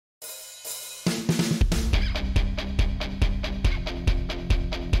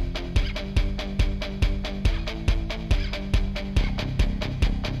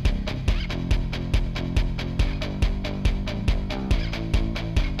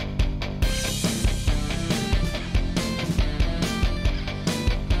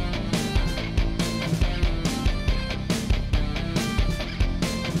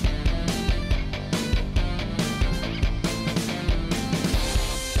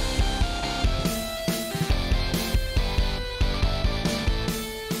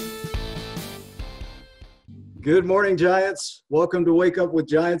Good morning, Giants. Welcome to Wake Up with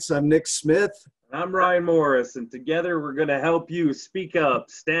Giants. I'm Nick Smith. I'm Ryan Morris, and together we're going to help you speak up,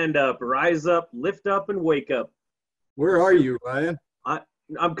 stand up, rise up, lift up, and wake up. Where are you, Ryan?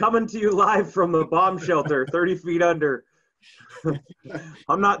 I'm coming to you live from the bomb shelter, 30 feet under.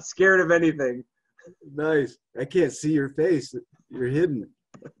 I'm not scared of anything. Nice. I can't see your face. You're hidden.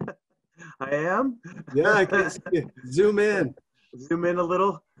 I am? Yeah, I can see it. Zoom in. Zoom in a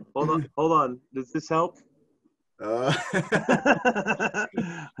little. Hold on. Does this help?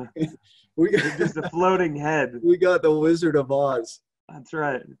 We got just a floating head. We got the Wizard of Oz. That's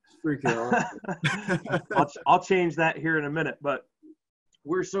right. Freaking awesome. I'll change that here in a minute, but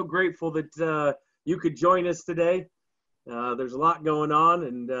we're so grateful that you could join us today. There's a lot going on,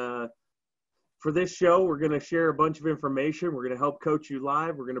 and for this show, we're going to share a bunch of information. We're going to help coach you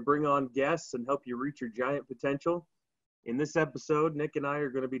live. We're going to bring on guests and help you reach your giant potential. In this episode, Nick and I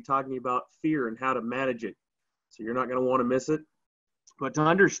are going to be talking about fear and how to manage it. So you're not going to want to miss it. But to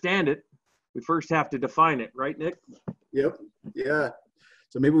understand it, we first have to define it, right, Nick? Yep. Yeah.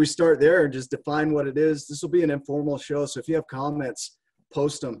 So maybe we start there and just define what it is. This will be an informal show. So if you have comments,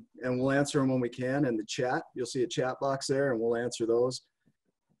 post them and we'll answer them when we can in the chat. You'll see a chat box there and we'll answer those.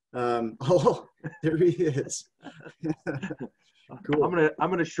 Oh, there he is. Cool. I'm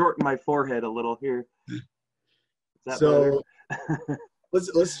gonna shorten my forehead a little here. Is that so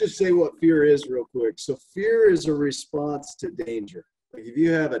let's just say what fear is real quick. So fear is a response to danger. Like if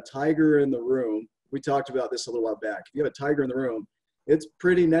you have a tiger in the room, we talked about this a little while back. If you have a tiger in the room, it's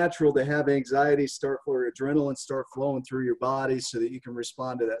pretty natural to have anxiety adrenaline start flowing through your body so that you can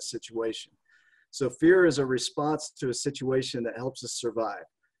respond to that situation. So fear is a response to a situation that helps us survive.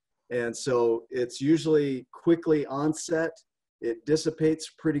 And so it's usually quickly onset. It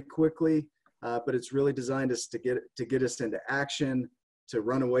dissipates pretty quickly, but it's really designed to get us into action, to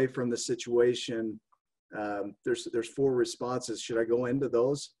run away from the situation. There's 4 responses. Should I go into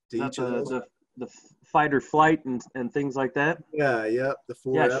those? To each of those? The fight or flight and things like that? Yeah, the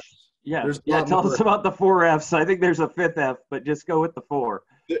 4 F's. Yeah. Tell us about the 4 F's. I think there's a 5th F, but just go with the 4.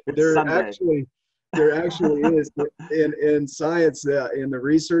 There actually is in science, in the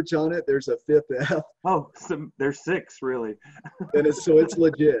research on it, there's a 5th F. Oh, so there's 6 really. And it's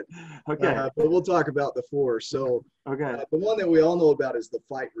legit. Okay. But we'll talk about the 4. So okay. The one that we all know about is the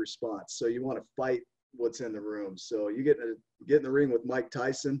fight response. So you want to fight what's in the room. So you get in the ring with Mike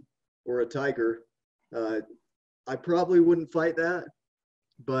Tyson or a tiger. I probably wouldn't fight that,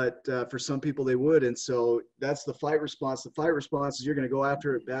 but for some people they would. And so that's the fight response. The fight response is you're going to go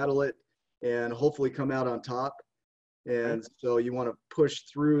after it, battle it, and hopefully come out on top. And so you want to push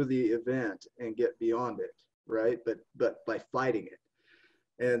through the event and get beyond it, right? But by fighting it.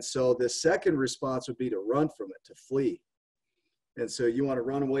 And so the second response would be to run from it, to flee. And so you want to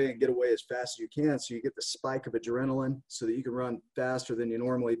run away and get away as fast as you can so you get the spike of adrenaline so that you can run faster than you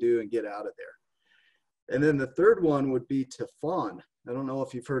normally do and get out of there. And then the third one would be to fawn. I don't know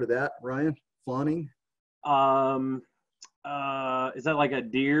if you've heard of that, Ryan, fawning. Is that like a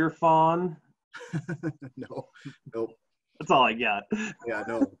deer fawn? No. That's all I got. Yeah,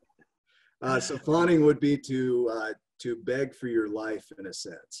 no. So fawning would be to beg for your life in a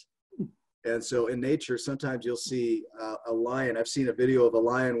sense. And so in nature, sometimes you'll see a lion. I've seen a video of a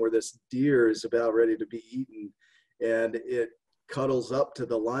lion where this deer is about ready to be eaten, and it cuddles up to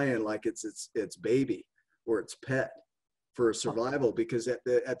the lion like it's its baby or its pet for survival, because at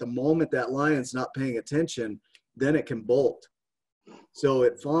the moment that lion's not paying attention, then it can bolt. So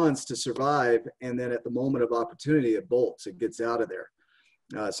it fawns to survive, and then at the moment of opportunity, it bolts. It gets out of there.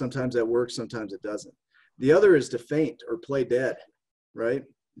 Sometimes that works, sometimes it doesn't. The other is to faint or play dead, right?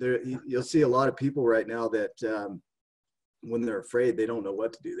 You'll see a lot of people right now that when they're afraid, they don't know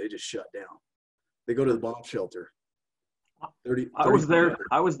what to do. They just shut down. They go to the bomb shelter. I was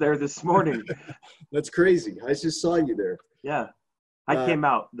there this morning. That's crazy. I just saw you there. Yeah. I came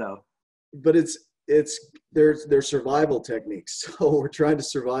out though. But they're survival techniques. So we're trying to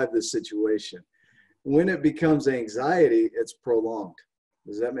survive this situation. When it becomes anxiety, it's prolonged.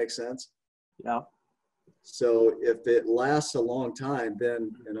 Does that make sense? Yeah. So if it lasts a long time,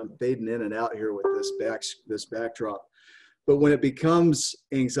 then, and I'm fading in and out here with this backdrop, but when it becomes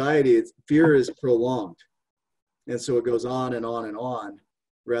anxiety, fear is prolonged. And so it goes on and on and on,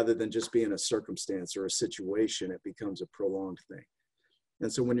 rather than just being a circumstance or a situation, it becomes a prolonged thing.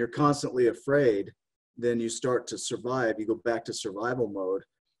 And so when you're constantly afraid, then you start to survive. You go back to survival mode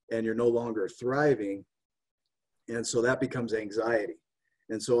and you're no longer thriving. And so that becomes anxiety.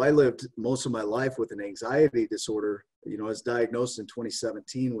 And so I lived most of my life with an anxiety disorder. I was diagnosed in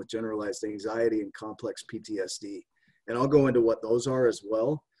 2017 with generalized anxiety and complex PTSD. And I'll go into what those are as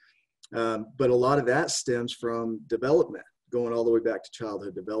well. But a lot of that stems from development, going all the way back to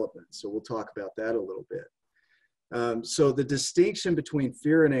childhood development. So we'll talk about that a little bit. So the distinction between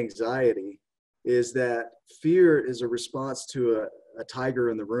fear and anxiety is that fear is a response to a tiger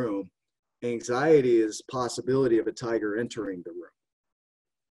in the room. Anxiety is possibility of a tiger entering the room.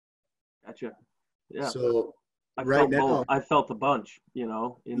 Gotcha. Yeah. So I felt a bunch,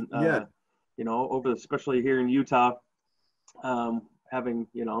 especially here in Utah, having,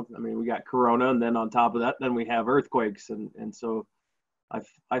 we got Corona, and then on top of that, then we have earthquakes. And so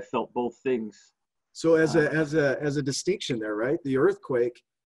I felt both things. So as a distinction there, right? The earthquake,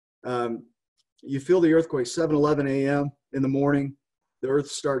 you feel the earthquake 7:11 a.m. in the morning, the earth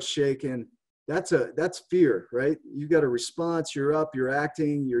starts shaking. That's fear, right? You got a response, you're up, you're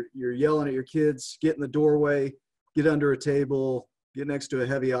acting, you're yelling at your kids, get in the doorway, get under a table, get next to a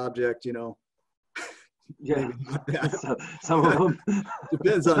heavy object, Yeah. Some of them.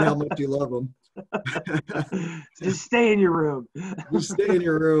 Depends on how much you love them. Just stay in your room. Just stay in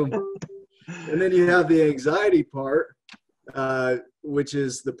your room. And then you have the anxiety part, which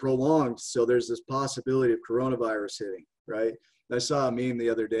is the prolonged. So there's this possibility of coronavirus hitting, right? I saw a meme the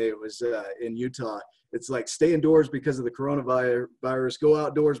other day. It was in Utah. It's like, stay indoors because of the coronavirus, go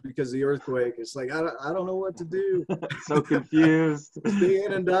outdoors because of the earthquake. It's like, I don't know what to do. So confused. Stay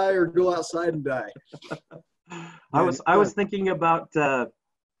in and die or go outside and die. I was thinking about on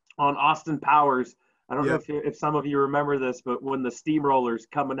Austin Powers. I don't know if some of you remember this, but when the steamroller's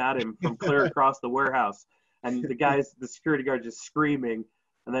coming at him from clear across the warehouse, and the security guard just screaming,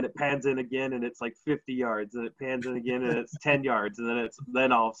 and then it pans in again, and it's like 50 yards, and it pans in again, and it's 10 yards, and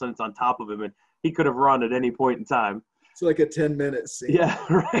then all of a sudden it's on top of him, and he could have run at any point in time. It's like a 10-minute scene. Yeah,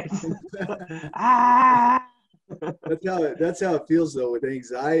 right. Ah! That's how it feels though with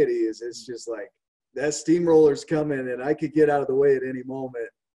anxiety. It's just like that steamroller's coming, and I could get out of the way at any moment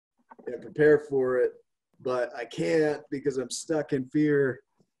and prepare for it, but I can't because I'm stuck in fear.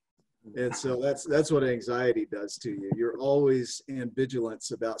 And so that's what anxiety does to you. You're always in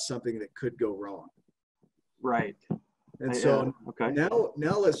vigilance about something that could go wrong. Right. And so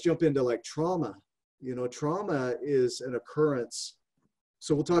now let's jump into like trauma. Trauma is an occurrence.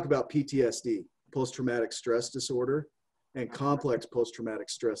 So we'll talk about PTSD, post-traumatic stress disorder, and complex post-traumatic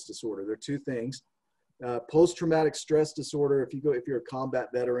stress disorder. They're two things. Post-traumatic stress disorder, if you're a combat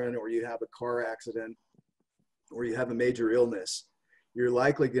veteran, or you have a car accident, or you have a major illness, you're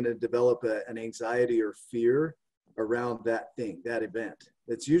likely going to develop an anxiety or fear around that thing, that event.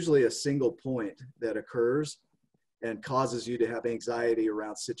 It's usually a single point that occurs and causes you to have anxiety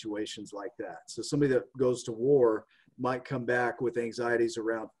around situations like that. So somebody that goes to war might come back with anxieties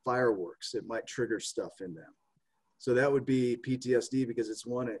around fireworks. It might trigger stuff in them. So that would be PTSD because it's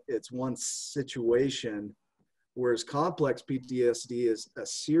one situation, whereas complex PTSD is a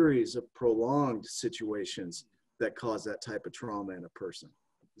series of prolonged situations that cause that type of trauma in a person.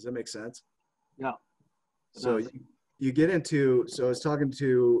 Does that make sense? Yeah. So you get into, so I was talking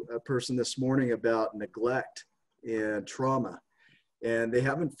to a person this morning about neglect and trauma, and they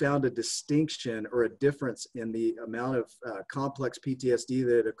haven't found a distinction or a difference in the amount of complex PTSD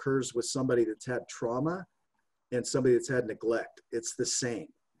that occurs with somebody that's had trauma and somebody that's had neglect. It's the same.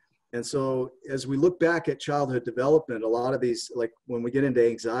 And so as we look back at childhood development, a lot of these, like when we get into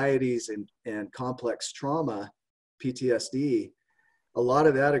anxieties and complex trauma, PTSD, a lot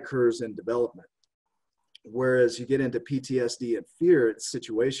of that occurs in development. Whereas you get into PTSD and fear, it's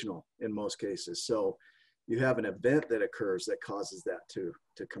situational in most cases. So you have an event that occurs that causes that to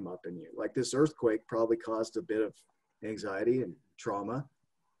come up in you. Like this earthquake probably caused a bit of anxiety and trauma.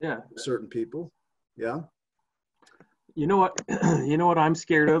 Yeah. For certain people. Yeah. You know what I'm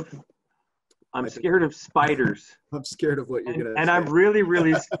scared of? I'm scared of spiders. I'm scared of what you're going to say. And I'm really,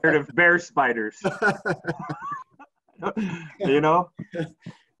 really scared of bear spiders.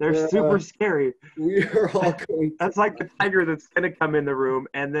 They're super scary. We are all going. That's like the tiger that's going to come in the room.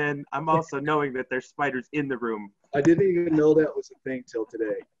 And then I'm also knowing that there's spiders in the room. I didn't even know that was a thing till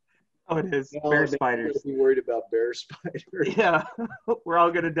today. Oh, it is. No, bear spiders. I'm worried about bear spiders. Yeah. We're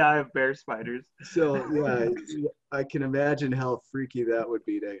all going to die of bear spiders. So, yeah, I can imagine how freaky that would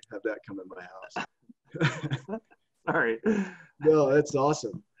be to have that come in my house. Sorry. No, that's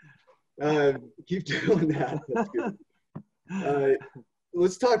awesome. Keep doing that. That's good.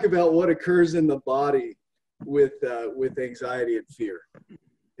 Let's talk about what occurs in the body with anxiety and fear.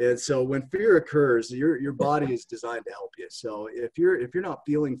 And so when fear occurs, your body is designed to help you. So if you're not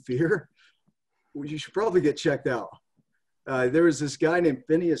feeling fear, you should probably get checked out. There was this guy named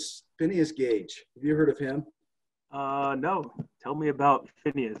Phineas Gage. Have you heard of him? No. Tell me about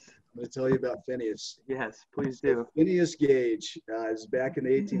Phineas. I'm going to tell you about Phineas. Yes, please do. Phineas Gage is back in the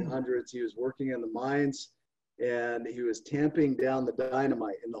 1800s. He was working in the mines and he was tamping down the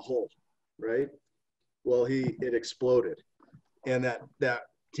dynamite in the hole, right? Well, it exploded. And that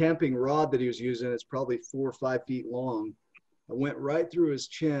tamping rod that he was using, it's probably 4 or 5 feet long. It went right through his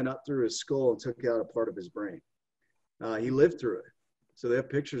chin, up through his skull, and took out a part of his brain. He lived through it. So they have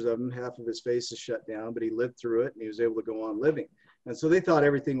pictures of him. Half of his face is shut down, but he lived through it and he was able to go on living. And so they thought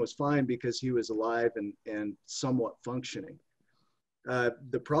everything was fine because he was alive and somewhat functioning.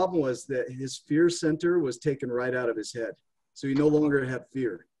 The problem was that his fear center was taken right out of his head. So he no longer had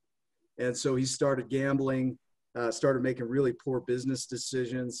fear. And so he started gambling, started making really poor business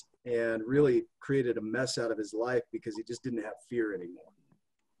decisions, and really created a mess out of his life because he just didn't have fear anymore.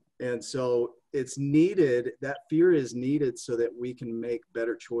 And so it's needed, that fear is needed so that we can make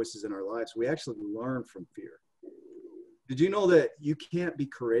better choices in our lives. We actually learn from fear. Did you know that you can't be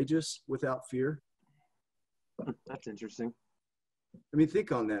courageous without fear? That's interesting. I mean,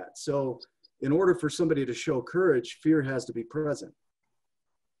 think on that. So in order for somebody to show courage, fear has to be present.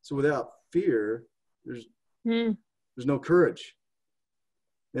 So without fear, there's no courage.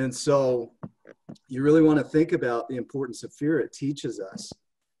 And so you really want to think about the importance of fear. It teaches us,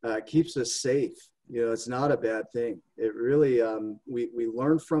 keeps us safe. You know, it's not a bad thing. It really, we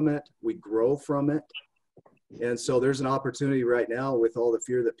learn from it, we grow from it. And so there's an opportunity right now with all the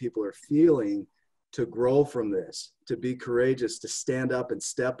fear that people are feeling to grow from this, to be courageous, to stand up and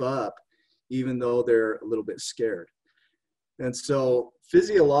step up, even though they're a little bit scared. And so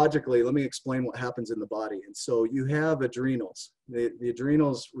physiologically, let me explain what happens in the body. And so you have adrenals. The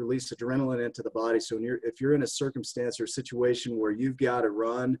adrenals release adrenaline into the body. So if you're in a circumstance or situation where you've got to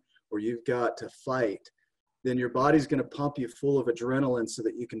run or you've got to fight, then your body's going to pump you full of adrenaline so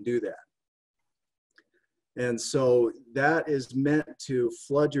that you can do that. And so that is meant to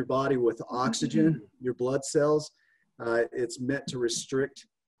flood your body with oxygen, your blood cells. It's meant to restrict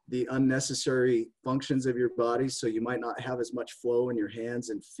the unnecessary functions of your body, so you might not have as much flow in your hands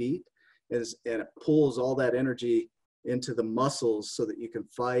and feet, and it pulls all that energy into the muscles so that you can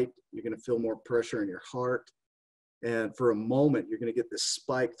fight. You're going to feel more pressure in your heart, and for a moment you're going to get this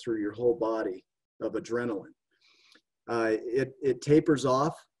spike through your whole body of adrenaline. It tapers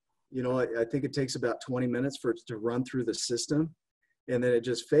off. You know, I think it takes about 20 minutes for it to run through the system, and then it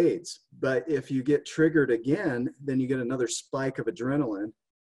just fades. But if you get triggered again, then you get another spike of adrenaline,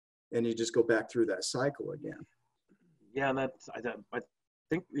 and you just go back through that cycle again. Yeah, and I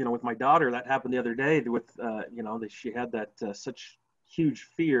think, you know, with my daughter, that happened the other day with, you know, that she had that such huge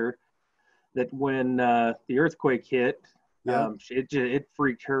fear that when the earthquake hit, it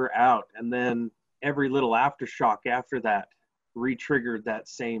freaked her out. And then every little aftershock after that re-triggered that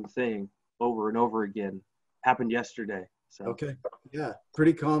same thing over and over again. Happened yesterday. So okay, yeah,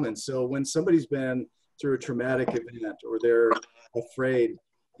 pretty common. So when somebody's been through a traumatic event or they're afraid,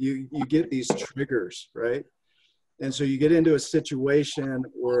 you get these triggers, right? And so you get into a situation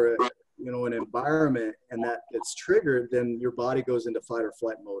or you know, an environment, and that it's triggered, then your body goes into fight or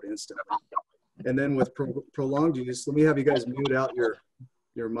flight mode instantly. And then with prolonged use, let me have you guys mute out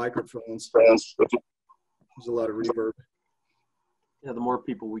your microphones. There's a lot of reverb. Yeah, the more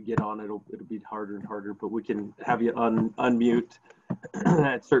people we get on, it'll be harder and harder, but we can have you unmute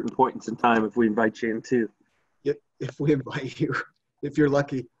at certain points in time if we invite you in too. If we invite you, if you're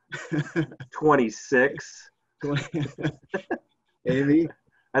lucky. 26. Amy?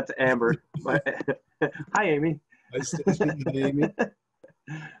 That's Amber. Hi, Amy. Nice to meet you, Amy.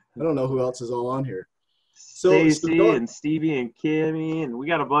 I don't know who else is all on here. Stacy and Stevie and Kimmy, and we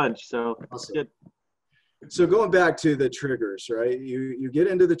got a bunch, so awesome. Good. So going back to the triggers, right? You get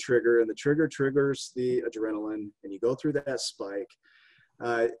into the trigger, and the trigger triggers the adrenaline, and you go through that spike,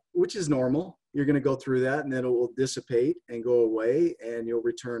 which is normal. You're going to go through that, and then it will dissipate and go away, and you'll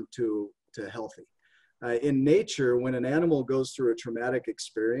return to healthy. In nature, when an animal goes through a traumatic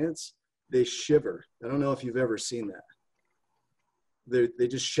experience, they shiver. I don't know if you've ever seen that. They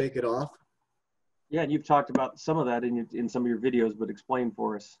just shake it off. Yeah, and you've talked about some of that in some of your videos, but explain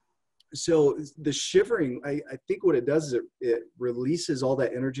for us. So the shivering, I think what it does is it releases all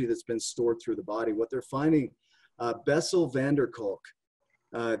that energy that's been stored through the body. What they're finding, Bessel van der Kolk,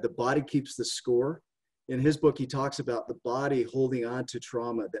 The Body Keeps the Score. In his book, he talks about the body holding on to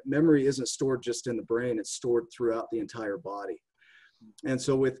trauma, that memory isn't stored just in the brain, it's stored throughout the entire body. And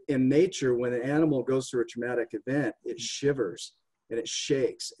so in nature, when an animal goes through a traumatic event, it shivers and it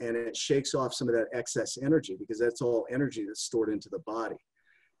shakes off some of that excess energy, because that's all energy that's stored into the body.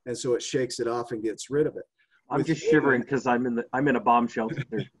 And so it shakes it off and gets rid of it. I'm just shivering because I'm in a bomb shelter.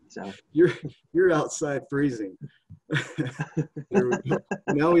 So you're outside freezing. There we go.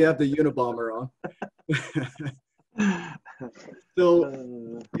 Now we have the Unabomber on.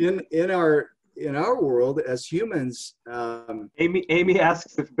 So in our world as humans, Amy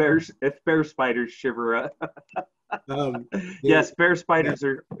asks if bear spiders shiver. Yes, bear spiders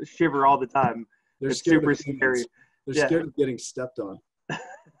shiver all the time. They're it's scared super of scary. They're scared of getting stepped on.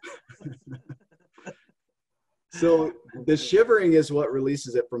 So the shivering is what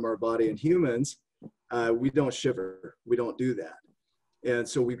releases it from our body. In humans, we don't shiver. We don't do that. And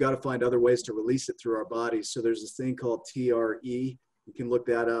so we've got to find other ways to release it through our bodies. So there's this thing called TRE. You can look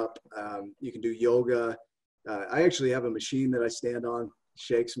that up. You can do yoga. I actually have a machine that I stand on,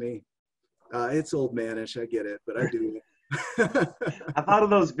 shakes me. It's old manish, I get it, but I do it. I thought of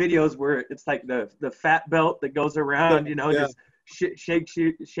those videos where it's like the fat belt that goes around, just shake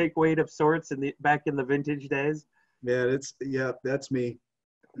weight of sorts back in the vintage days. Man, that's me.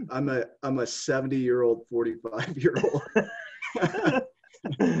 I'm a 70-year-old, 45-year-old.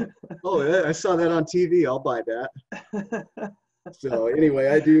 Oh, yeah, I saw that on TV. I'll buy that. So anyway,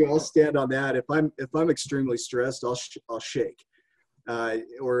 I'll stand on that. If I'm extremely stressed, I'll shake,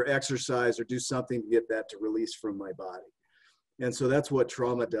 or exercise or do something to get that to release from my body. And so that's what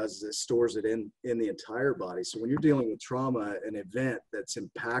trauma does, is it stores it in the entire body. So when you're dealing with trauma, an event that's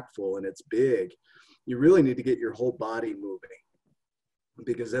impactful and it's big, you really need to get your whole body moving,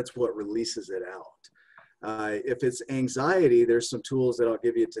 because that's what releases it out. If it's anxiety, there's some tools that I'll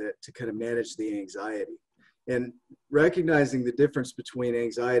give you to kind of manage the anxiety. And recognizing the difference between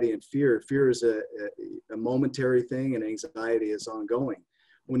anxiety and fear. Fear is a momentary thing, and anxiety is ongoing.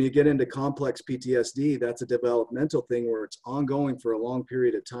 When you get into complex PTSD, that's a developmental thing where it's ongoing for a long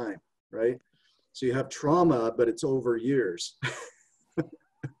period of time, right? So you have trauma, but it's over years.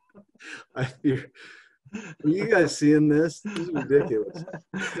 I fear. Are you guys seeing this? This is ridiculous.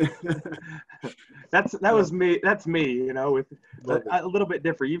 That was me. That's me, with a little bit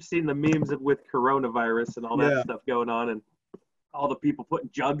different. You've seen the memes with coronavirus and all that stuff going on, and all the people putting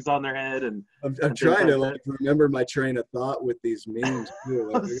jugs on their head. And I'm trying to remember my train of thought with these memes too.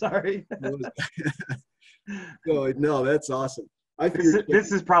 I'm sorry. No, that's awesome.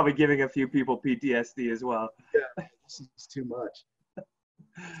 This is probably giving a few people PTSD as well. Yeah, this is too much.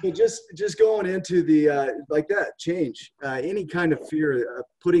 So just going into the like that change, any kind of fear,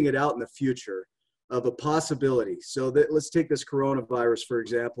 putting it out in the future of a possibility. So let's take this coronavirus, for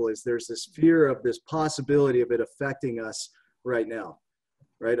example, there's this fear of this possibility of it affecting us right now,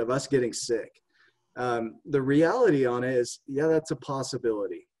 right? Of us getting sick. The reality on it is, that's a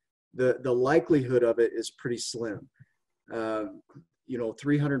possibility. The likelihood of it is pretty slim.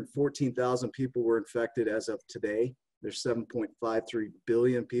 314,000 people were infected as of today. There's 7.53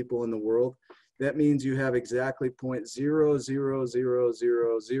 billion people in the world. That means you have exactly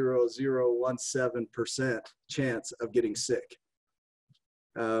 0.000000017% chance of getting sick.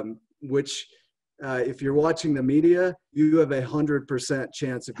 Which, if you're watching the media, you have 100%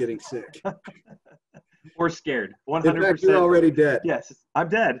 chance of getting sick. Or scared. 100%. In fact, you're already dead. Yes, I'm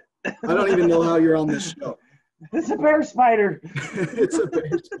dead. I don't even know how you're on this show. It's a bear spider. It's a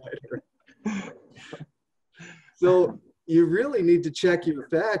bear spider. So you really need to check your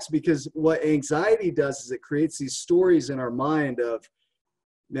facts, because what anxiety does is it creates these stories in our mind of,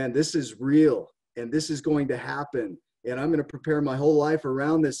 man, this is real and this is going to happen. And I'm going to prepare my whole life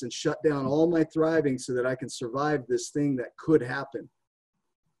around this and shut down all my thriving so that I can survive this thing that could happen.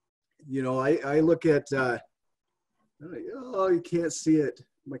 I look at, you can't see it.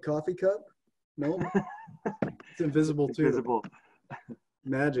 My coffee cup? No, it's invisible too. Invisible.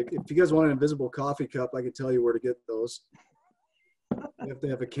 Magic. If you guys want an invisible coffee cup, I can tell you where to get those. You have to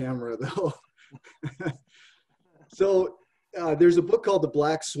have a camera though. So there's a book called The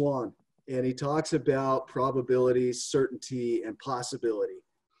Black Swan, and he talks about probability, certainty, and possibility.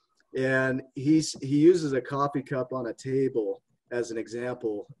 And he uses a coffee cup on a table as an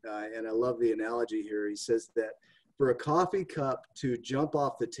example. And I love the analogy here. He says that for a coffee cup to jump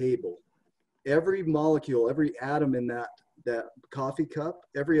off the table, every molecule, every atom in that coffee cup,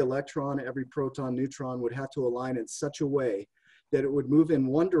 every electron, every proton, neutron would have to align in such a way that it would move in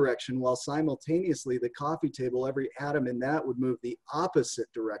one direction, while simultaneously the coffee table, every atom in that would move the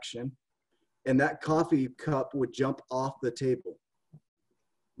opposite direction, and that coffee cup would jump off the table.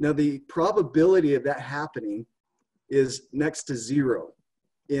 Now, the probability of that happening is next to zero.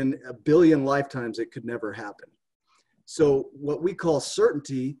 In a billion lifetimes, it could never happen. So what we call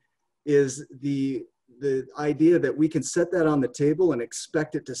certainty is the idea that we can set that on the table and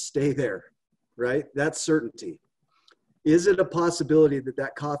expect it to stay there, right? That's certainty. Is it a possibility that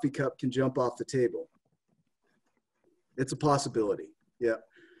that coffee cup can jump off the table? It's a possibility. Yeah.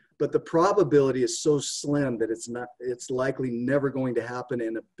 But the probability is so slim that it's likely never going to happen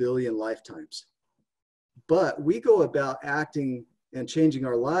in a billion lifetimes. But we go about acting and changing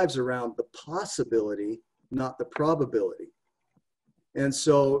our lives around the possibility, not the probability. And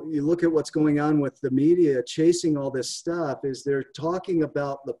so you look at what's going on with the media chasing all this stuff, is they're talking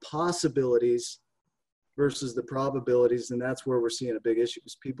about the possibilities versus the probabilities. And that's where we're seeing a big issue,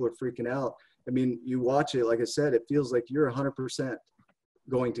 because people are freaking out. I mean, you watch it, like I said, it feels like you're 100%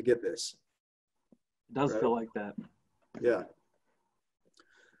 going to get this. It does right? feel like that. Yeah.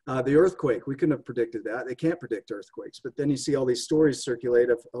 The earthquake, we couldn't have predicted that. They can't predict earthquakes. But then you see all these stories circulate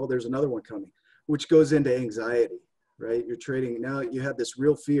of, oh, there's another one coming, which goes into anxiety, right? You're trading. Now you have this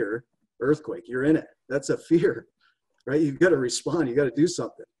real fear, earthquake, you're in it. That's a fear, right? You've got to respond. You got to do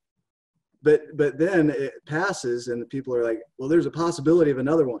something. But then it passes and the people are like, well, there's a possibility of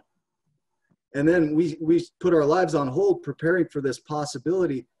another one. And then we put our lives on hold preparing for this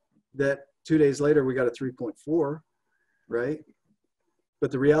possibility that 2 days later we got a 3.4, right?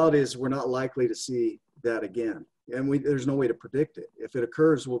 But the reality is we're not likely to see that again. And there's no way to predict it. If it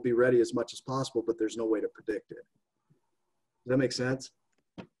occurs, we'll be ready as much as possible, but there's no way to predict it. Does that make sense?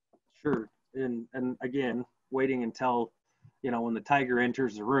 Sure. And again, waiting until, when the tiger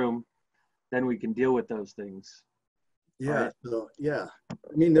enters the room, then we can deal with those things. Yeah. Right? So, yeah.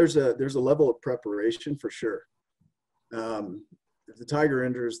 I mean, there's a level of preparation for sure. If the tiger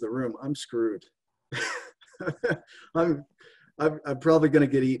enters the room, I'm screwed. I'm probably going to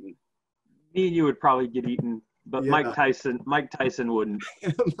get eaten. Me and you would probably get eaten, but yeah. Mike Tyson wouldn't.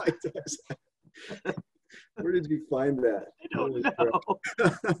 Mike Tyson. Where did you find that? I don't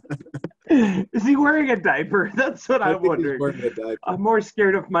know. Is he wearing a diaper? That's what I'm wondering. He's wearing a diaper. I'm more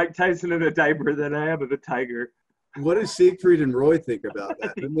scared of Mike Tyson in a diaper than I am of the tiger. What does Siegfried and Roy think about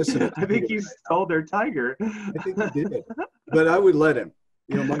that? I think he stole their tiger. I think he did. But I would let him.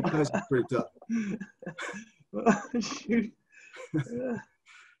 Mike Tyson's pretty tough. Shoot.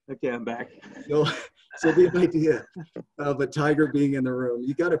 Okay, I'm back. So the idea of a tiger being in the room,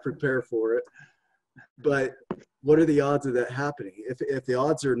 you got to prepare for it. But what are the odds of that happening? If the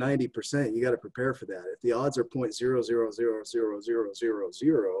odds are 90%, you got to prepare for that. If the odds are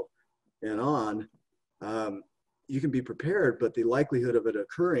 0.000000 and on, you can be prepared, but the likelihood of it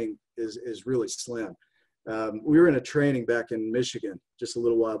occurring is really slim. We were in a training back in Michigan just a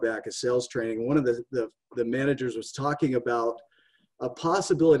little while back, a sales training. One of the managers was talking about a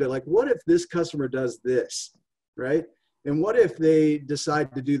possibility, like, what if this customer does this, right? And what if they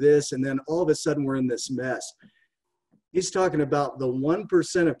decide to do this, and then all of a sudden we're in this mess? He's talking about the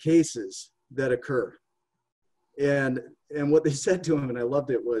 1% of cases that occur. And what they said to him, and I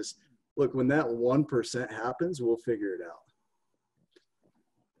loved it, was, look, when that 1% happens, we'll figure it out.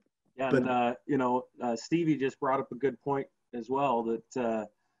 Yeah, but, and Stevie just brought up a good point as well, that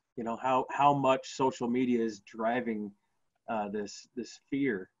how much social media is driving this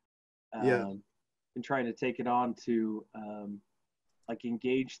fear. And trying to take it on to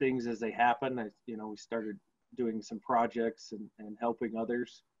engage things as they happen. We started doing some projects and helping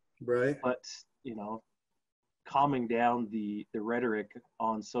others. Right. But calming down the rhetoric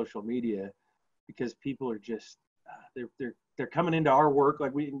on social media, because people are just they're coming into our work.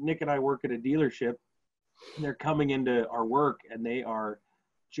 Like Nick and I work at a dealership, and they're coming into our work and they are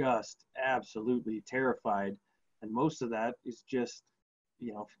just absolutely terrified. And most of that is just,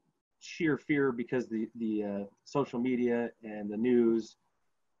 sheer fear because the social media and the news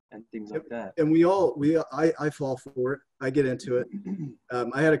and things like that. And I fall for it. I get into it.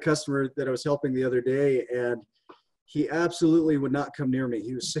 I had a customer that I was helping the other day, and he absolutely would not come near me.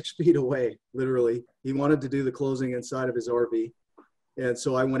 He was 6 feet away, literally. He wanted to do the closing inside of his RV. And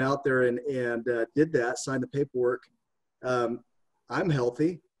so I went out there and did that, signed the paperwork. I'm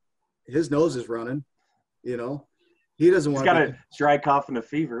healthy. His nose is running, He doesn't want to. He's got a dry cough and a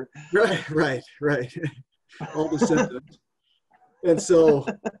fever. Right. All the symptoms. And so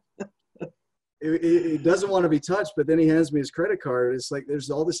he doesn't want to be touched, but then he hands me his credit card. It's like there's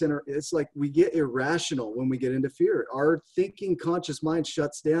all this it's like we get irrational when we get into fear. Our thinking conscious mind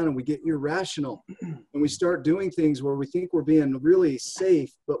shuts down and we get irrational. And we start doing things where we think we're being really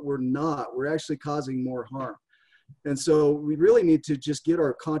safe, but we're not. We're actually causing more harm. And so we really need to just get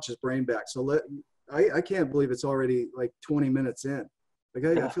our conscious brain back. So I can't believe it's already like 20 minutes in. Like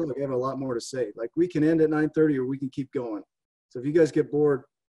I feel like I have a lot more to say. Like we can end at 9:30 or we can keep going. So if you guys get bored,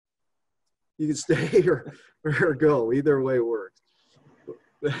 you can stay or go. Either way works.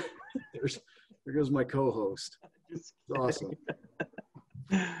 There goes my co-host. It's awesome.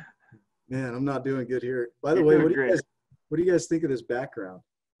 Man, I'm not doing good here. By the way, what do you guys think of this background?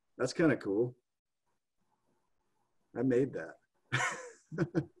 That's kind of cool. I made that.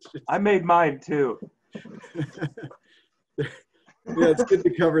 I made mine too. Yeah, it's good to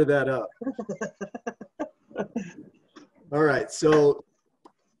cover that up. All right, so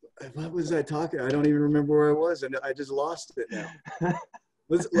what was I talking? I don't even remember where I was, and I just lost it now.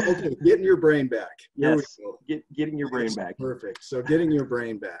 Okay, getting your brain back. Here Yes, we go. getting your brain back. Perfect. So getting your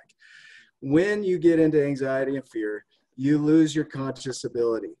brain back. When you get into anxiety and fear, you lose your conscious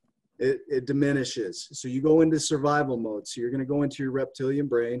ability. It diminishes. So you go into survival mode. So you're going to go into your reptilian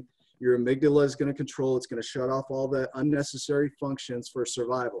brain. Your amygdala is going to control. It's going to shut off all the unnecessary functions for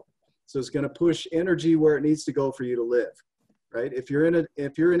survival. So it's going to push energy where it needs to go for you to live, right? If you're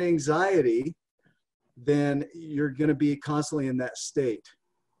in anxiety, then you're going to be constantly in that state.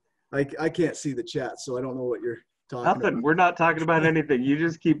 I can't see the chat, so I don't know what you're talking about. Nothing. We're not talking about anything. You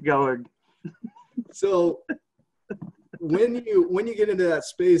just keep going. So when you get into that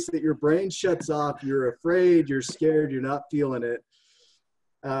space that your brain shuts off, you're afraid, you're scared, you're not feeling it,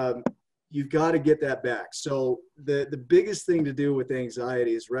 you've got to get that back. So the biggest thing to do with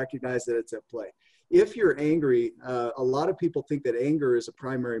anxiety is recognize that it's at play. If you're angry, a lot of people think that anger is a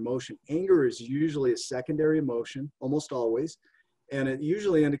primary emotion. Anger is usually a secondary emotion, almost always. And it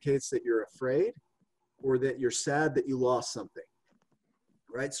usually indicates that you're afraid or that you're sad that you lost something,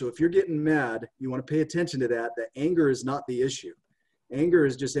 right? So if you're getting mad, you want to pay attention to that. That anger is not the issue. Anger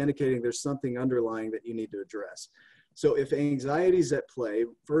is just indicating there's something underlying that you need to address. So if anxiety is at play,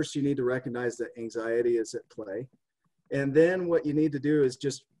 first you need to recognize that anxiety is at play. And then what you need to do is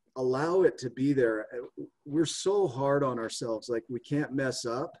just allow it to be there. We're so hard on ourselves, like we can't mess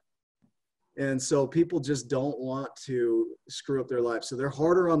up. And so people just don't want to screw up their life. So they're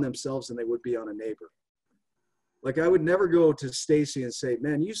harder on themselves than they would be on a neighbor. Like I would never go to Stacy and say,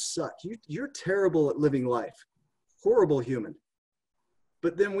 man, you suck. You're terrible at living life. Horrible human.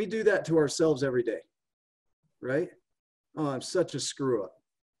 But then we do that to ourselves every day, right? Oh, I'm such a screw up.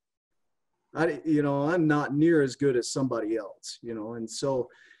 I'm not near as good as somebody else, and so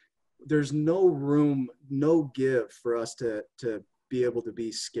there's no room, no give for us to be able to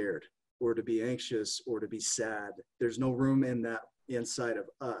be scared or to be anxious or to be sad. There's no room in that inside of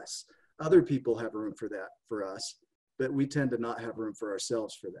us. Other people have room for that for us, but we tend to not have room for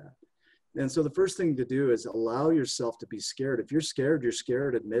ourselves for that. And so the first thing to do is allow yourself to be scared. If you're scared,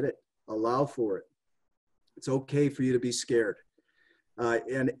 admit it, allow for it. It's okay for you to be scared.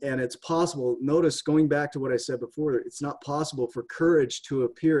 And it's possible. Notice, going back to what I said before, it's not possible for courage to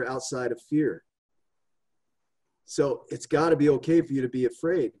appear outside of fear. So it's got to be okay for you to be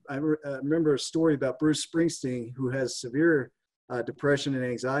afraid. I remember a story about Bruce Springsteen, who has severe depression and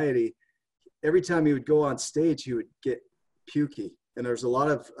anxiety. Every time he would go on stage, he would get pukey. And there's a lot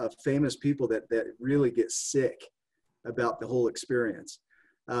of famous people that really get sick about the whole experience.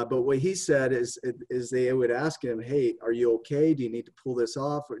 But what he said is they would ask him, hey, are you okay? Do you need to pull this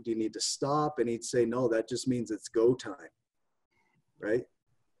off, or do you need to stop? And he'd say, no, that just means it's go time, right?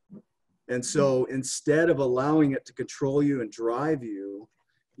 And so instead of allowing it to control you and drive you,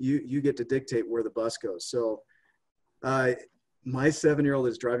 you get to dictate where the bus goes. So my 7-year-old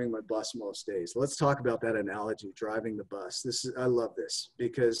is driving my bus most days. Let's talk about that analogy, driving the bus. I love this,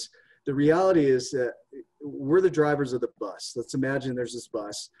 because the reality is that we're the drivers of the bus. Let's imagine there's this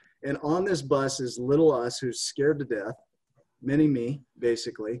bus, and on this bus is little us who's scared to death, mini me,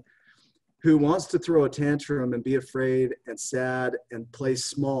 basically, who wants to throw a tantrum and be afraid and sad and play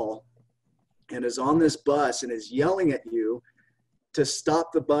small, and is on this bus and is yelling at you to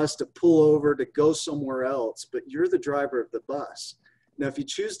stop the bus, to pull over, to go somewhere else, but you're the driver of the bus. Now, if you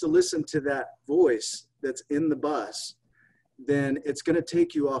choose to listen to that voice that's in the bus, then it's going to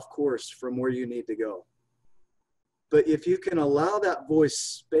take you off course from where you need to go. But if you can allow that voice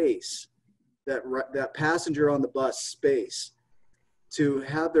space, that passenger on the bus space, to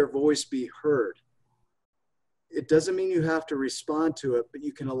have their voice be heard, it doesn't mean you have to respond to it, but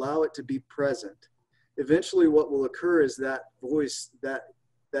you can allow it to be present. Eventually what will occur is that voice,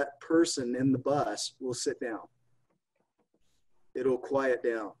 that person in the bus will sit down. It'll quiet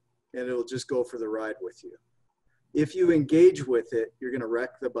down, and it'll just go for the ride with you. If you engage with it, you're going to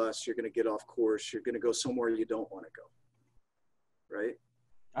wreck the bus. You're going to get off course. You're going to go somewhere you don't want to go. Right?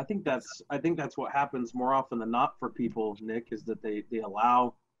 I think that's what happens more often than not for people, Nick, is that they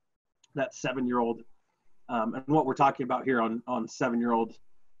allow that 7-year-old, and what we're talking about here on 7-year-old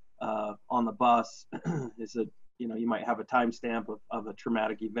on the bus is that, you might have a timestamp of a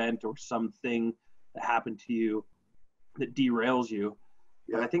traumatic event or something that happened to you that derails you.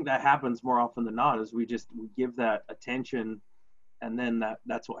 Yeah. But I think that happens more often than not, is we give that attention, and then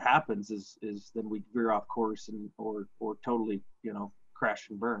that's what happens is then we veer off course or totally, crash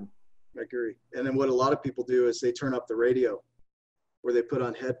and burn. I agree. And then what a lot of people do is they turn up the radio, or they put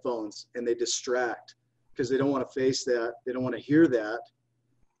on headphones and they distract because they don't want to face that. They don't want to hear that.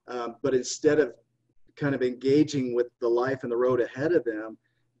 But instead of kind of engaging with the life and the road ahead of them,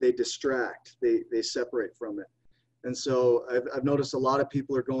 they distract, they separate from it. And so I've noticed a lot of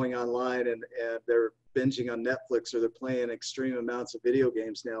people are going online and they're binging on Netflix, or they're playing extreme amounts of video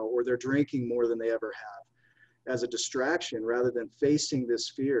games now, or they're drinking more than they ever have as a distraction rather than facing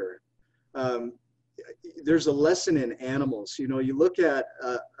this fear. There's a lesson in animals. You know, you look at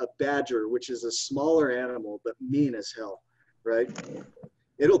a badger, which is a smaller animal, but mean as hell, right?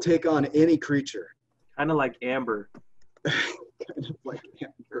 It'll take on any creature. Kind of like Amber. Kind of like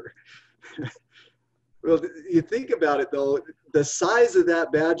Amber. Well, you think about it, though, the size of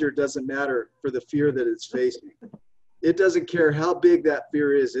that badger doesn't matter for the fear that it's facing. It doesn't care how big that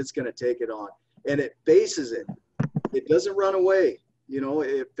fear is, it's going to take it on. And it faces it. It doesn't run away. You know,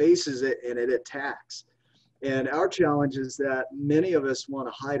 it faces it and it attacks. And our challenge is that many of us want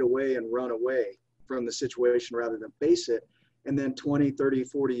to hide away and run away from the situation rather than face it. And then 20, 30,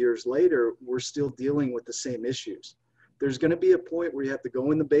 40 years later, we're still dealing with the same issues. There's going to be a point where you have to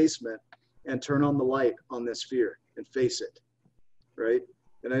go in the basement and turn on the light on this fear and face it, right?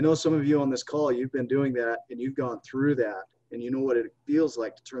 And I know some of you on this call, you've been doing that and you've gone through that and you know what it feels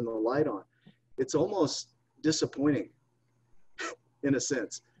like to turn the light on. It's almost disappointing in a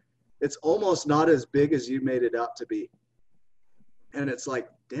sense. It's almost not as big as you made it out to be. And it's like,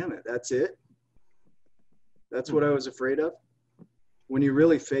 damn it, that's it? That's what I was afraid of? When you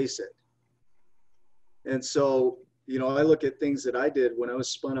really face it. And so, you know, I look at things that I did when I was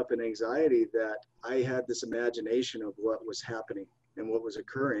spun up in anxiety, that I had this imagination of what was happening and what was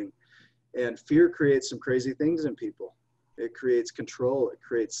occurring. And fear creates some crazy things in people. It creates control. It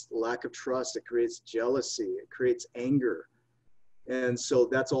creates lack of trust. It creates jealousy. It creates anger. And so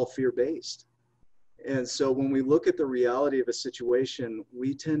that's all fear-based. And so when we look at the reality of a situation,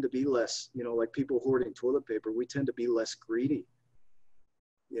 we tend to be less, you know, like people hoarding toilet paper, we tend to be less greedy.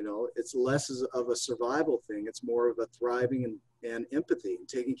 You know, it's less of a survival thing. It's more of a thriving and empathy and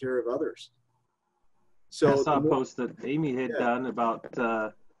taking care of others. So I saw a post that Amy had done about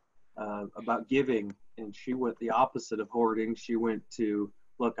giving, and she went the opposite of hoarding. She went to,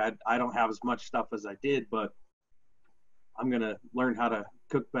 look, I don't have as much stuff as I did, but I'm going to learn how to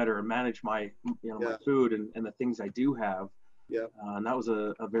cook better and manage my, you know, my food and the things I do have. Yeah. And that was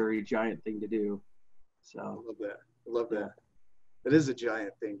a very giant thing to do. So I love that. I love that. It is a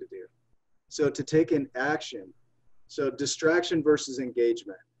giant thing to do. So to take an action, so distraction versus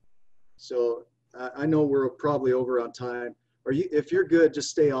engagement. So I know we're probably over on time. If you're good,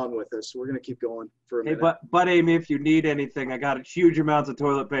 just stay on with us. We're going to keep going for a minute. Hey, but Amy, if you need anything, I got huge amounts of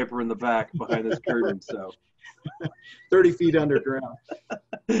toilet paper in the back behind this curtain. So 30 feet underground.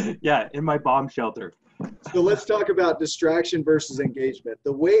 Yeah, in my bomb shelter. So let's talk about distraction versus engagement.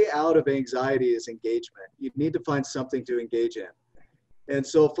 The way out of anxiety is engagement. You need to find something to engage in. And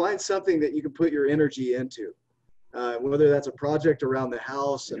so find something that you can put your energy into, whether that's a project around the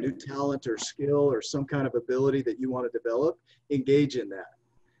house, a new talent or skill, or some kind of ability that you want to develop, engage in that.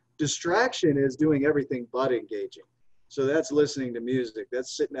 Distraction is doing everything but engaging. So that's listening to music.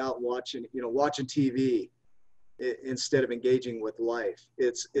 That's sitting out and watching TV instead of engaging with life.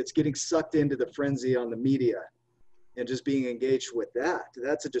 It's getting sucked into the frenzy on the media and just being engaged with that.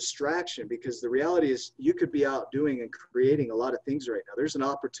 That's a distraction, because the reality is you could be out doing and creating a lot of things right now. There's an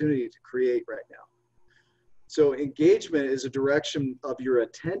opportunity to create right now. So engagement is a direction of your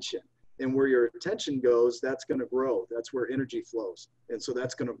attention, and where your attention goes, that's going to grow. That's where energy flows. And so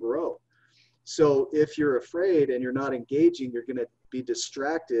that's going to grow. So if you're afraid and you're not engaging, you're going to be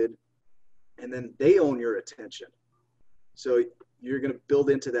distracted, and then they own your attention. So you're going to build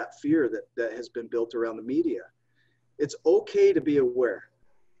into that fear that has been built around the media. It's okay to be aware.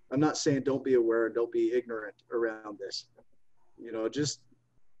 I'm not saying don't be aware and don't be ignorant around this. You know, just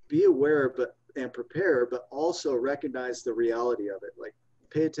be aware and prepare, but also recognize the reality of it. Like,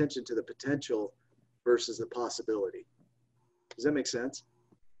 pay attention to the potential versus the possibility. Does that make sense?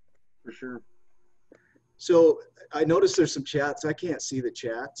 For sure. So I noticed there's some chats. I can't see the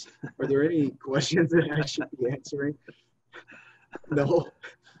chats. Are there any questions that I should be answering? No.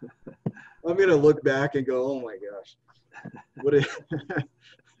 I'm going to look back and go, oh my gosh.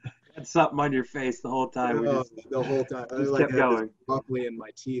 Had something on your face the whole time. The whole time. I just kept going. Broccoli in my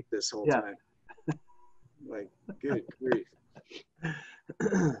teeth this whole time. Like, good grief.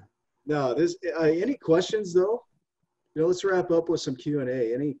 No, any questions though? You know, let's wrap up with some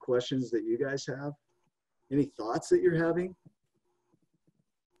Q&A. Any questions that you guys have? Any thoughts that you're having?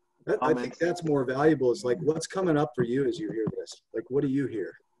 I think that's more valuable. Is like, what's coming up for you as you hear this? Like, what do you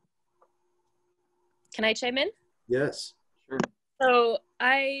hear? Can I chime in? Yes. Sure. So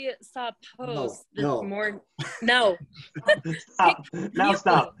I saw a post this No. morning. No. Stop. Now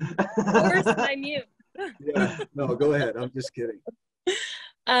stop. Force my mute. Yeah. No, go ahead. I'm just kidding.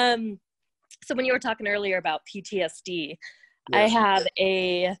 So when you were talking earlier about PTSD, Yeah. I have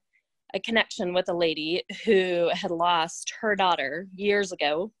a connection with a lady who had lost her daughter years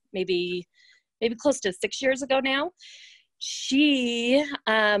ago, maybe close to 6 years ago now. She,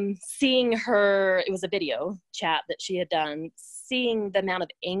 seeing her, it was a video chat that she had done, seeing the amount of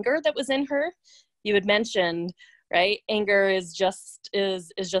anger that was in her. You had mentioned, right? Anger is just an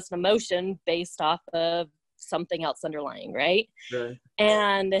emotion based off of something else underlying, right? Right.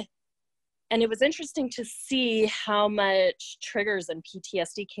 And it was interesting to see how much triggers and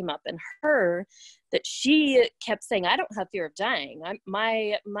PTSD came up in her, that she kept saying, I don't have fear of dying.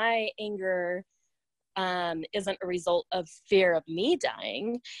 My anger isn't a result of fear of me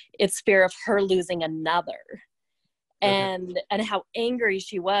dying. It's fear of her losing another. And how angry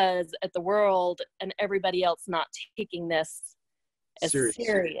she was at the world and everybody else not taking this as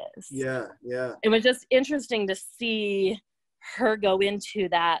serious. Yeah. It was just interesting to see her go into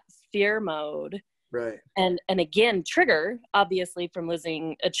that fear mode. Right. And again, trigger, obviously, from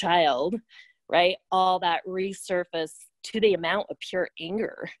losing a child, right? All that resurface to the amount of pure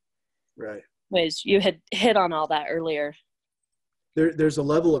anger. Right. Which you had hit on all that earlier. There's a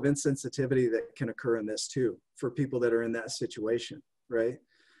level of insensitivity that can occur in this too, for people that are in that situation, right?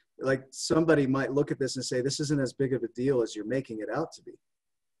 Like somebody might look at this and say, this isn't as big of a deal as you're making it out to be,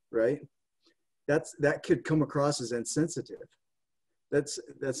 right? That could come across as insensitive.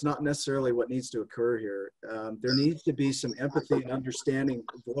 That's not necessarily what needs to occur here. There needs to be some empathy and understanding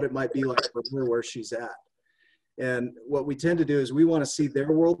of what it might be like for her where she's at. And what we tend to do is we want to see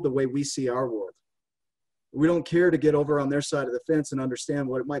their world the way we see our world. We don't care to get over on their side of the fence and understand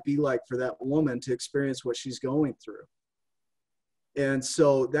what it might be like for that woman to experience what she's going through. And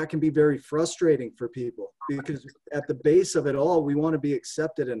so that can be very frustrating for people, because at the base of it all, we want to be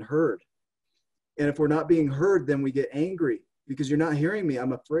accepted and heard. And if we're not being heard, then we get angry because you're not hearing me.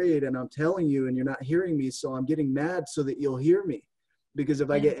 I'm afraid and I'm telling you and you're not hearing me. So I'm getting mad so that you'll hear me, because if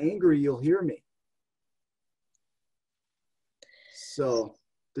I get angry, you'll hear me. So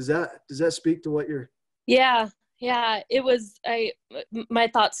does that speak to what you're? Yeah, it was, my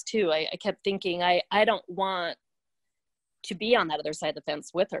thoughts too. I kept thinking, I don't want to be on that other side of the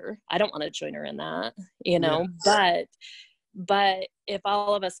fence with her. I don't want to join her in that, but if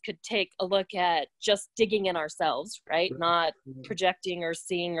all of us could take a look at just digging in ourselves, right? Not projecting or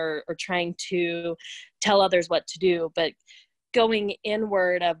seeing or trying to tell others what to do, but going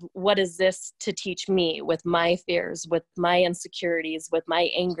inward of what is this to teach me with my fears, with my insecurities, with my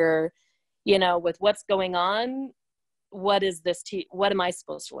anger, with what's going on. What is this? What am I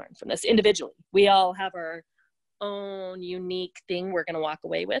supposed to learn from this individually? We all have our own unique thing we're going to walk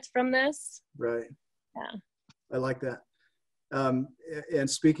away with from this. Right. Yeah. I like that. And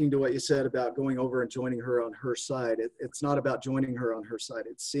speaking to what you said about going over and joining her on her side, it's not about joining her on her side.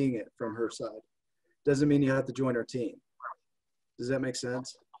 It's seeing it from her side. Doesn't mean you have to join her team. Does that make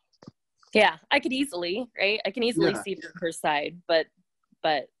sense? Yeah, I could easily, right? I can easily see from her side, but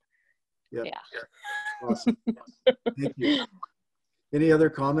yeah. Awesome. Thank you. Any other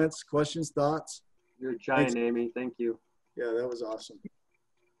comments, questions, thoughts? You're a giant, Amy. Thank you. Yeah, that was awesome.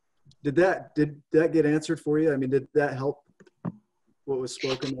 Did that get answered for you? I mean, did that help what was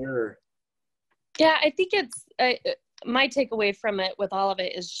spoken there? Or? Yeah, I think it's my takeaway from it with all of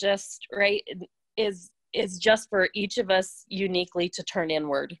it is just, right, is just for each of us uniquely to turn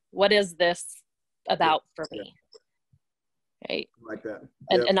inward. What is this about for me? Right. Like that.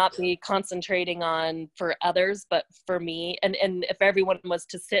 And not be concentrating on for others, but for me. And if everyone was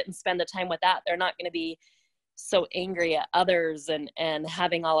to sit and spend the time with that, they're not going to be so angry at others and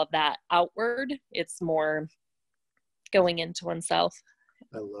having all of that outward. It's more going into oneself.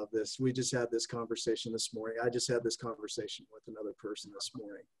 I love this. We just had this conversation this morning. I just had this conversation with another person this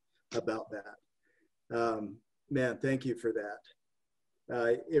morning about that. Man, thank you for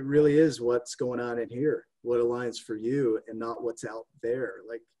that. It really is what's going on in here, what aligns for you and not what's out there.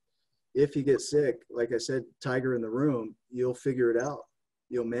 Like if you get sick, like I said, tiger in the room, you'll figure it out.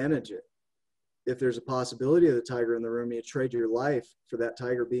 You'll manage it. If there's a possibility of the tiger in the room, you trade your life for that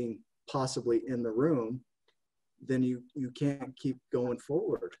tiger being possibly in the room, then you can't keep going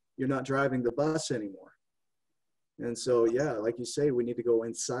forward. You're not driving the bus anymore. And so, yeah, like you say, we need to go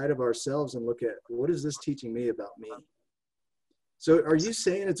inside of ourselves and look at what is this teaching me about me? So are you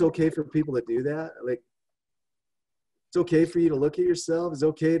saying it's okay for people to do that? Like, it's okay for you to look at yourself? It's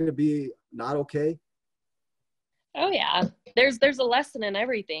okay to be not okay? Oh yeah. There's a lesson in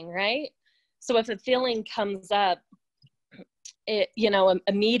everything, right? So if a feeling comes up,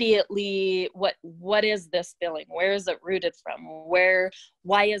 immediately, what is this feeling? Where is it rooted from?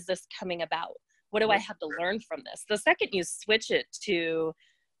 Why is this coming about? What do I have to learn from this? The second you switch it to,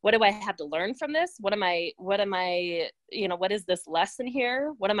 what do I have to learn from this? What is this lesson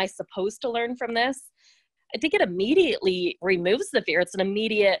here? What am I supposed to learn from this? I think it immediately removes the fear. It's an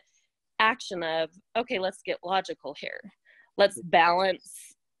immediate action of, okay, let's get logical here. Let's balance,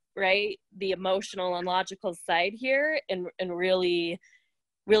 right, the emotional and logical side here, and really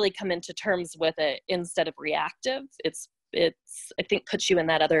come into terms with it instead of reactive. It's I think puts you in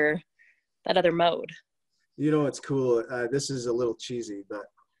that other mode. It's cool. This is a little cheesy, but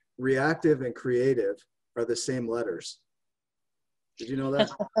reactive and creative are the same letters. Did you know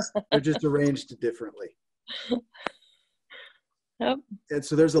that? They're just arranged differently. Yep. And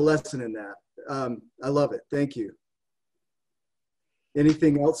so there's a lesson in that. I love it. Thank you.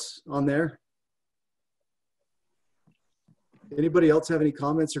 Anything else on there? Anybody else have any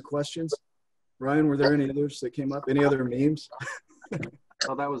comments or questions? Ryan, were there any others that came up? Any other memes?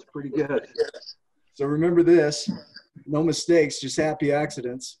 Oh, that was pretty good. So remember this, no mistakes, just happy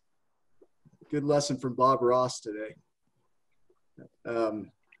accidents. Good lesson from Bob Ross today.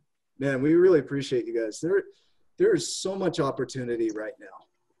 Man, we really appreciate you guys. There is so much opportunity right now.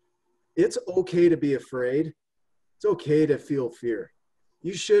 It's okay to be afraid. It's okay to feel fear.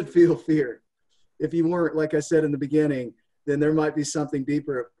 You should feel fear. If you weren't, like I said in the beginning, then there might be something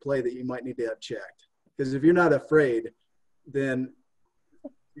deeper at play that you might need to have checked. Because if you're not afraid, then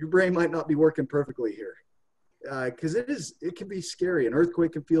your brain might not be working perfectly here. Because it can be scary. An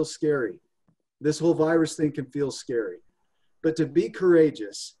earthquake can feel scary. This whole virus thing can feel scary. But to be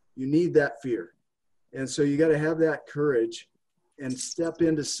courageous, you need that fear. And so you got to have that courage and step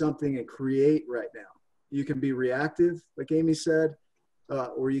into something and create right now. You can be reactive, like Amy said,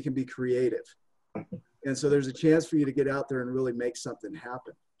 or you can be creative. And so there's a chance for you to get out there and really make something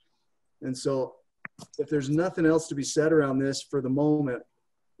happen. And so if there's nothing else to be said around this for the moment,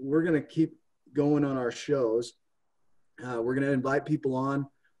 we're going to keep going on our shows. We're going to invite people on.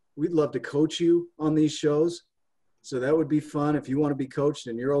 We'd love to coach you on these shows. So that would be fun if you want to be coached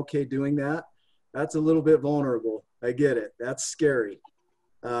and you're okay doing that. That's a little bit vulnerable. I get it. That's scary.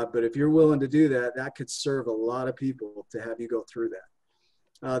 But if you're willing to do that, that could serve a lot of people to have you go through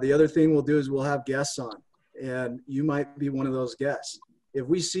that. The other thing we'll do is we'll have guests on, and you might be one of those guests. If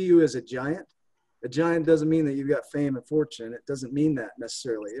we see you as a giant doesn't mean that you've got fame and fortune. It doesn't mean that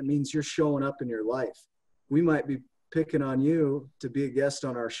necessarily. It means you're showing up in your life. We might be picking on you to be a guest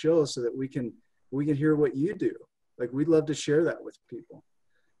on our show so that we can hear what you do. Like, we'd love to share that with people.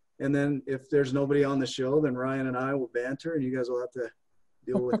 And then if there's nobody on the show, then Ryan and I will banter, and you guys will have to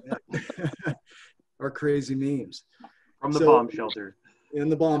deal with that. Our crazy memes. From the bomb shelter. In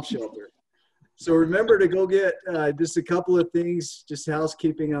the bomb shelter. So remember to go get just a couple of things, just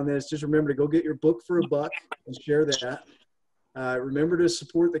housekeeping on this. Just remember to go get your book for $1 and share that. Remember to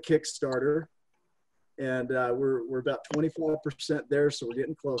support the Kickstarter. And we're about 25% there, so we're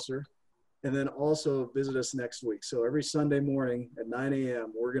getting closer. And then also visit us next week. So every Sunday morning at 9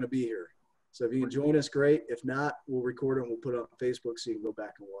 a.m., we're going to be here. So if you can join us, great. If not, we'll record it and we'll put it on Facebook so you can go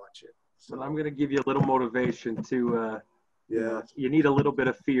back and watch it. So I'm going to give you a little motivation to, you need a little bit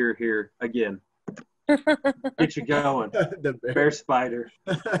of fear here again. Get you going. The bear spider.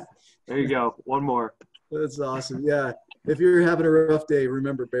 There you go. One more. That's awesome. Yeah. If you're having a rough day,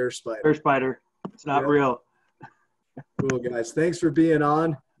 remember bear spider. Bear spider. It's not real. Cool, guys. Thanks for being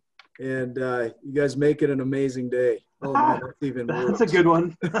on. And you guys make it an amazing day. Oh, man, that's even worse. That's a good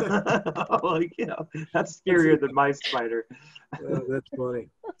one. That's scarier than my spider. That's funny.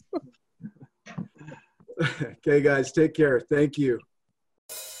 Okay, guys, take care. Thank you.